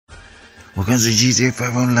Welcome to GTA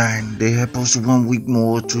 5 Online. They have posted 1 week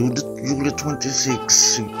more to the July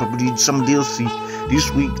 26th. You probably need some DLC this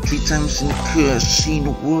week. 3 times in the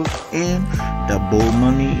casino work and double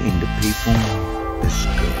money in the payphone. Let's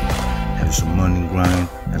go. Have some money grind.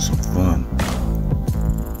 Have some fun.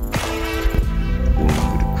 Going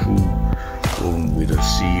with the crew. Going with the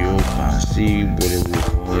CEO, posse, whatever we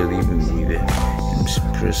call it. Even with the MC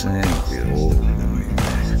president. With all the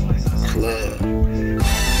club.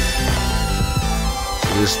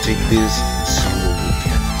 Let's take this and see what we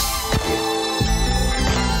can get.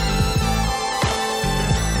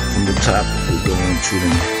 From the top, we're going to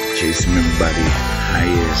them, chasing everybody,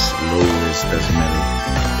 highest, lowest, doesn't matter.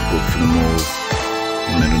 Go for them all.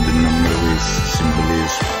 No matter the number is,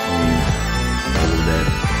 symbolism, all of that.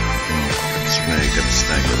 You know, that's right, got the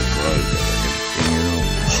stack of the cards, everything, you know,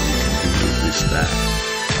 so we can do it with that.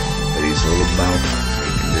 But it's all about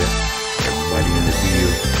making that. Everybody in the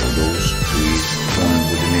deal, all those trees, one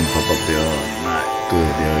with the name pop up, they are not good.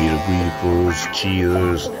 They are either reapers,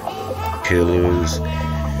 cheaters, killers,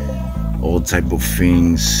 all type of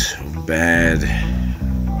things, bad.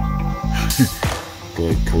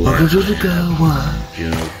 Good, cool. Welcome to the girl one. You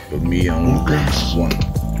know, but me, I only class one.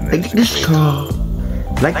 Like this car,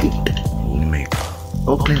 like it. Only make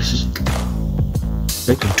All classes.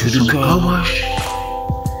 Welcome to the car wash.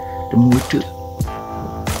 The motor.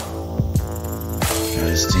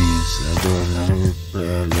 Things I do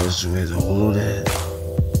another let's with all of that.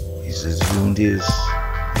 He says doing this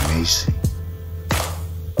amazing.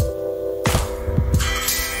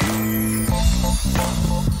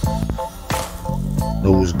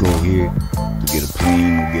 Always go here to get a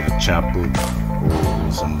plane or get a chopper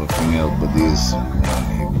or something else, but this one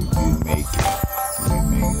here we make it. We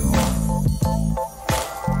make it home.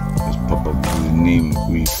 Let's pop up with the name of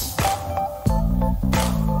grief.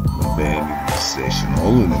 Bad session,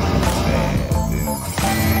 all of them bad. Then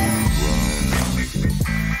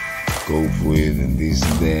go for it and this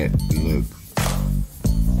and that. Look,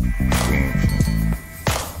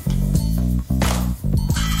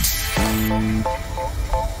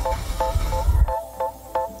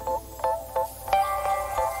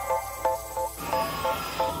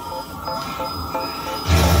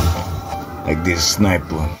 like this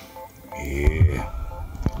sniper. Yeah.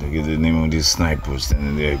 Look at the name of this sniper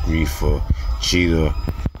standing there, grief for cheater.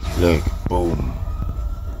 Look, boom.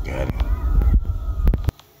 Got him.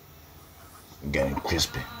 Got him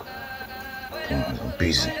crispy.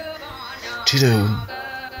 Piece. Cheater.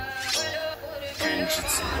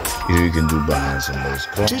 Here you can do behind some of those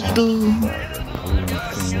cars. Cheater.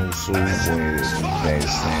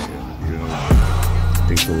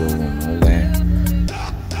 Piccolo and all that.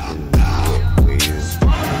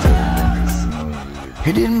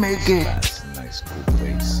 He didn't make it. It's a nice, cool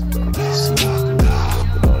place.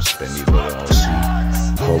 But I'll spend it, but I'll see.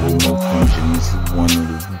 Probably no function. This is one of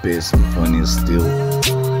the best and funniest still.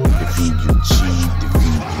 Defeat you, cheat,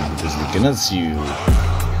 defeat you, because they cannot see you.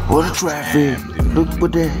 What a traffic. Look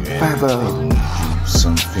what that 5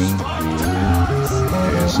 something really.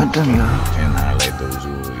 Yes, I don't know. Can highlight those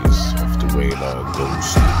always off the radar,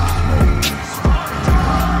 ghost,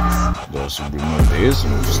 those who remember there's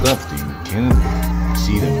some stuff that you can't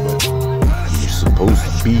see them, but you're supposed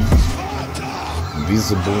to be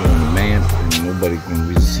invisible on the map and nobody can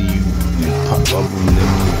really see you. You pop up on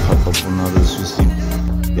them, you pop up on others. You see,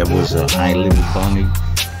 that was a high level bounty.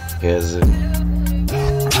 Has a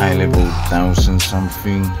high level 1,000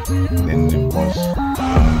 something. Then it was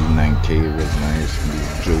only 9K recognized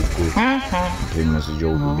Joker. Pretty much a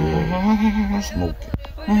Joker there, smoking.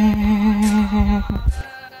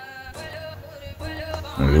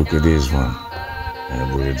 And look at this one.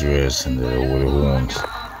 And with the dress and with the horns.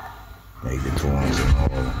 Like the horns and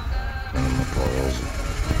all. And the paws.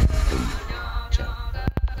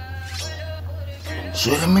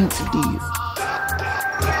 Should have meant to do.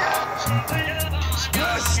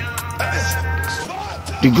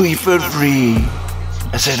 Degree for free.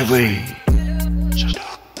 I said agree. Shut up.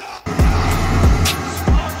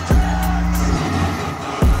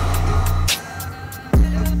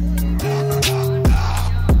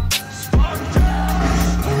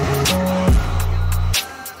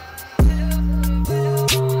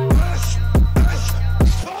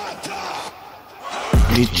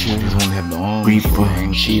 Don't have the arms. Grief for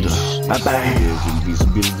cheater. Bye bye. There's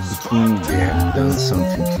invisibility between. They have done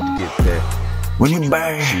something to get that. When you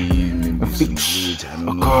buy a fix a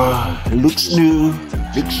car, it looks new,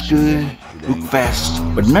 looks good, look fast,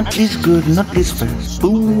 but not this good, not this fast.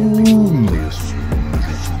 Boom.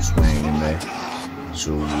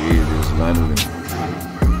 So yeah, there's a lot of them.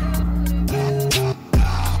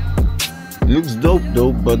 Looks dope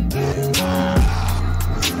though, but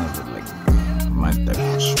my type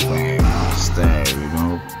of swag, style, you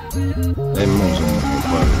know. That most of my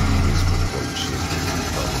body is bullshit.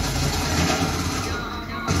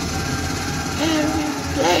 Harry,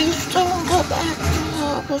 please don't go back to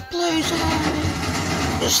love, but please,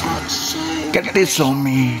 Harry. It's not safe. Get this on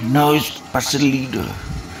me. No, it's past the leader.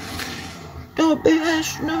 Don't be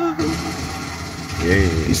ass, no.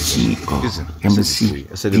 Yeah. Ezekiel. Listen,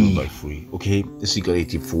 I said it was about free. Okay? Ezekiel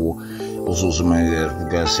 84. Also, somebody that who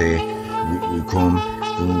God say, we come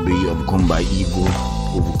to be overcome by evil,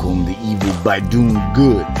 overcome the evil by doing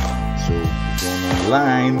good. So, going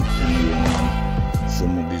online and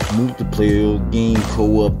some of these multiplayer game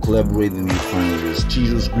co-op collaborating, you find there's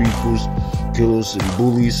cheaters, griefers, killers, and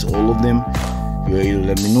bullies, all of them. You either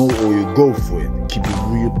let me know or you go for it. Keep it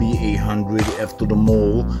real, be 800 after them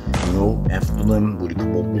all, you know, after them with a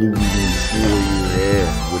couple of blue ones for you, yeah,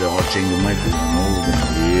 with an Archangel Michael and all of them,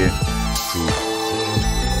 yeah, true.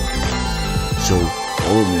 So,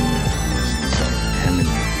 all of them is like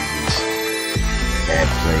hammering movies, bad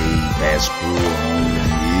play, bad school, all of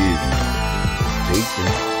them, yeah, just take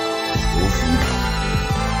them, go for them,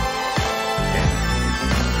 and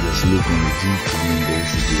just look on the YouTube window,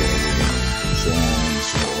 should be all of them. Songs,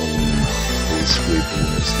 whole script,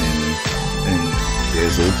 understanding, and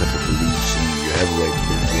there's all type of beliefs, and you have a right to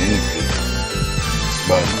believe anything.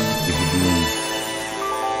 But if you're doing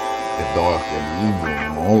the dark and evil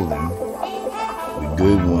and all of them, the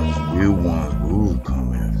good ones, the real ones will come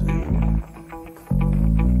after you.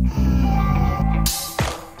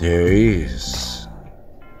 There is,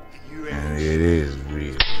 and it is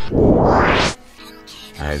real.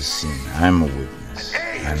 I've seen, I'm a witness,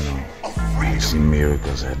 I know. I've seen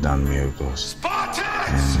miracles, I've done miracles,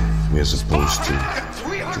 and we're supposed to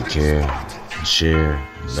care and share,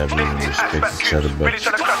 love and respect each other, but we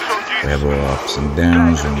have our ups and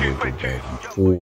downs and we go back and forth.